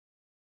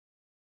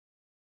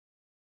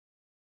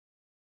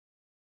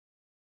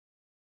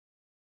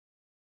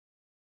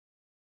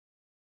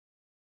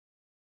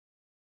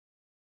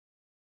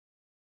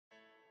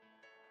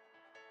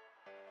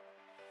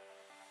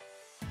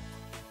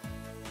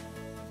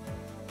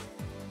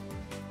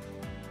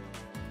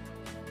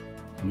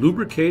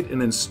Lubricate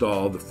and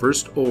install the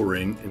first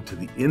O-ring into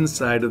the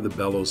inside of the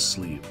bellows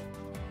sleeve.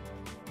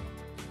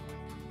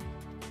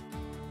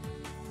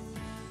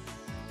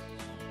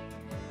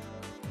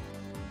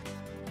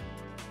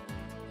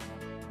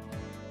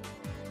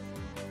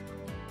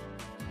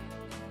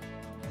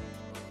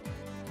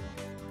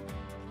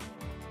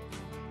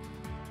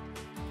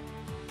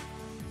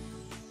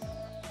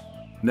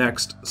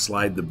 Next,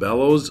 slide the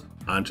bellows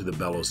onto the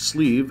bellows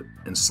sleeve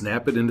and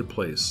snap it into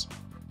place.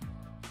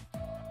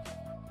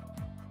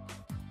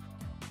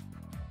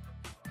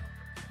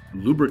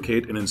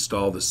 Lubricate and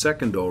install the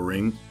second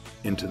O-ring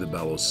into the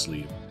bellows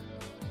sleeve.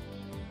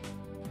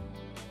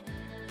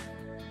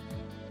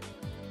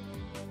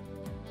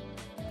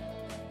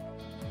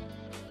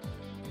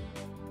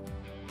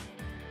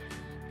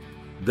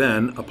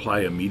 Then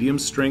apply a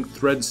medium-strength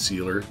thread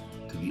sealer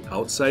to the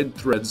outside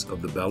threads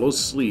of the bellows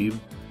sleeve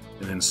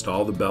and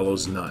install the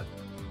bellows nut.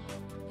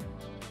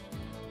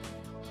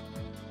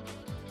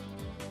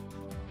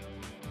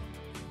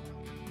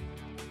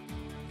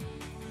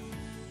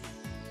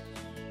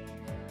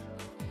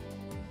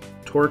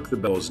 Torque the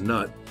bellows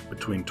nut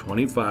between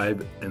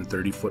 25 and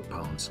 30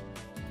 foot-pounds.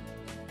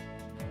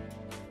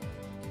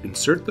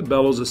 Insert the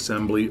bellows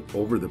assembly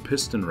over the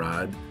piston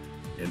rod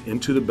and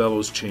into the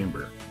bellows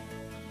chamber.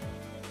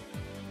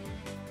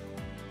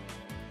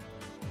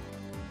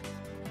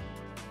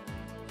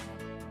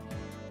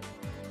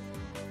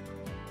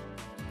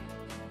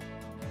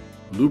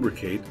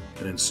 Lubricate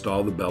and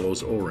install the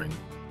bellows O-ring.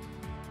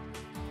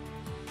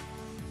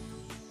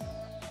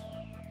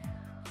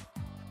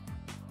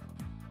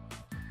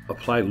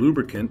 Apply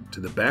lubricant to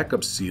the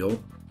backup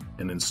seal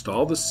and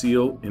install the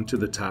seal into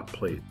the top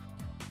plate.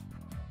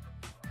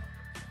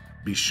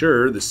 Be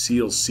sure the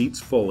seal seats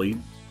fully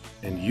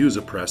and use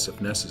a press if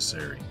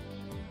necessary.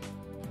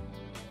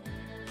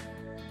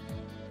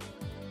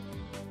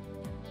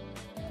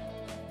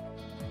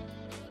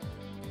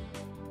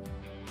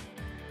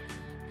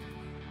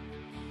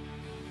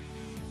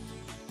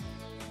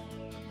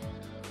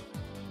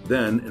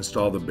 Then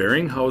install the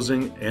bearing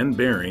housing and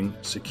bearing,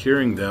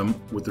 securing them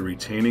with the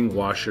retaining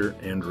washer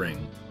and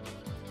ring.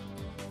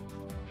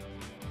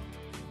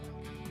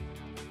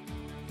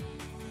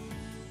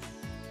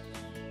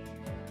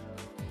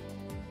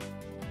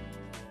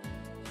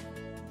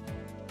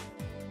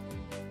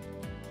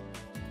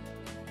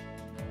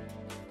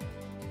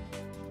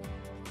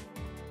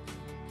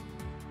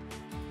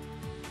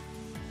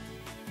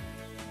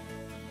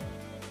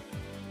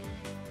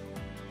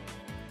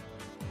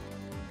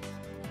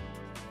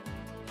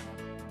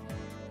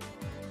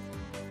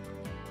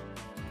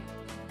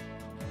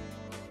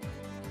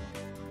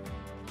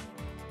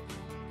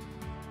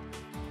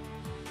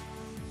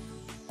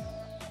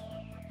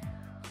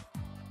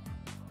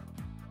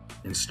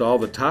 Install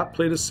the top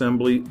plate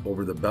assembly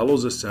over the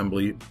bellows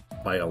assembly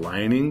by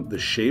aligning the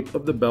shape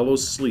of the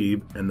bellows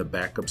sleeve and the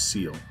backup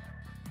seal.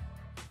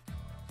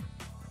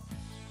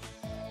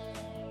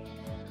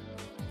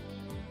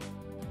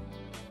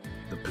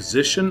 The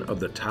position of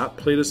the top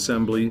plate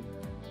assembly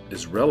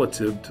is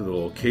relative to the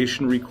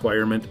location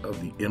requirement of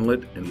the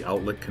inlet and the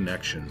outlet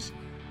connections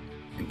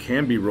and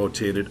can be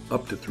rotated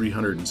up to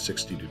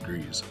 360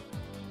 degrees.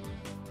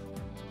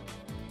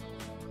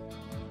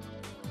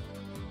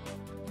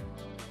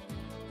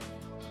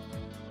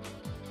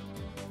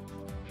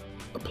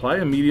 Apply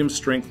a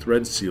medium-strength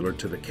thread sealer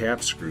to the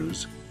cap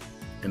screws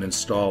and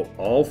install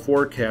all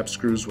 4 cap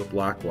screws with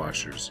lock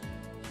washers.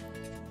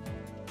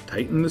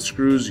 Tighten the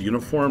screws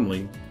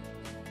uniformly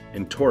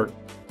and torque.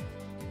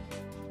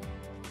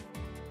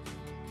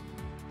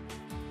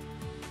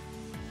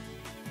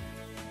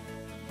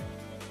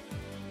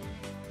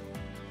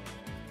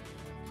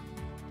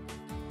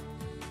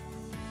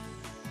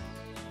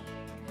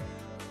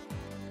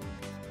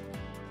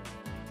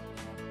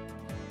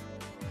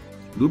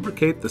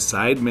 Lubricate the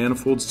side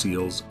manifold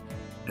seals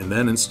and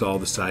then install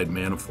the side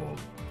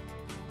manifold.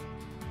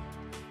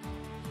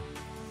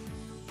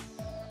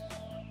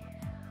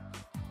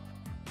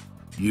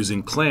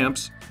 Using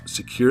clamps,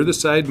 secure the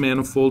side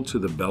manifold to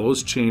the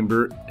bellows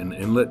chamber and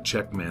inlet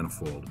check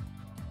manifold.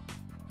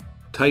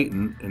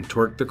 Tighten and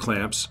torque the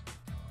clamps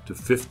to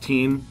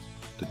 15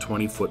 to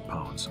 20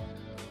 foot-pounds.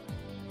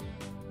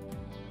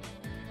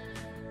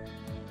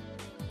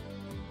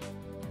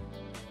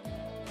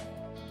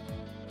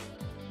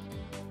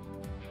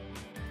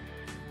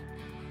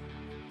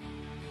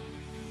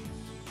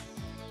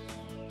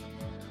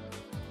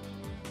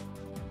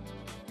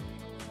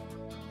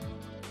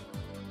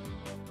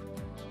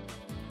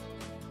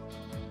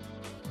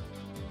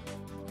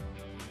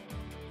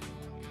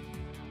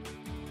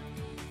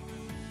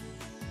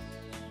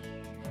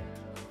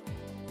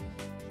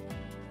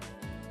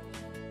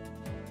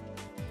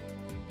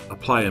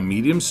 Apply a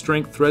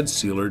medium-strength thread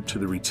sealer to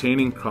the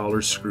retaining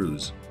crawler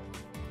screws.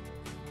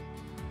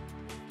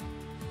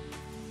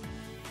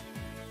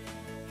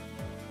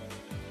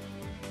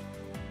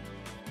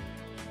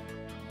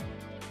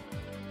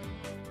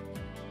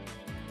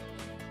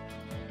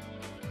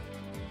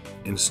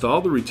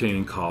 Install the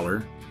retaining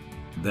collar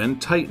Then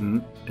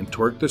tighten and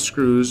torque the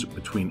screws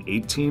between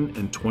 18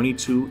 and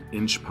 22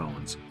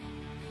 inch-pounds.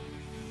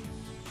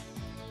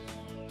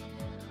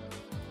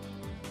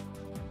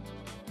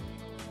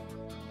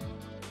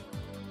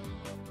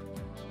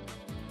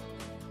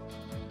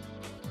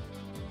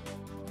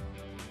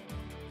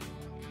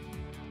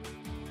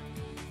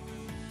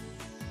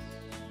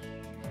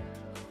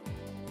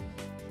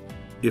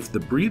 If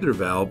the breather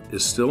valve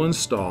is still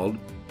installed,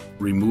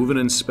 remove and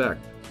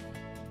inspect.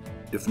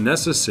 If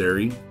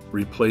necessary,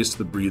 replace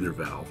the breather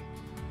valve.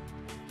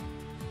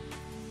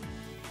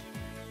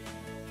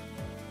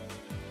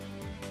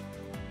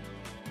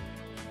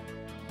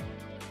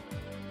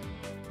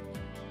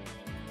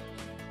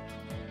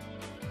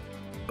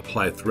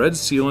 Apply thread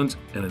sealant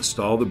and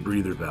install the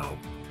breather valve.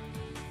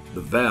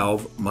 The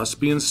valve must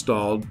be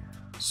installed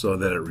so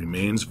that it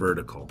remains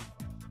vertical.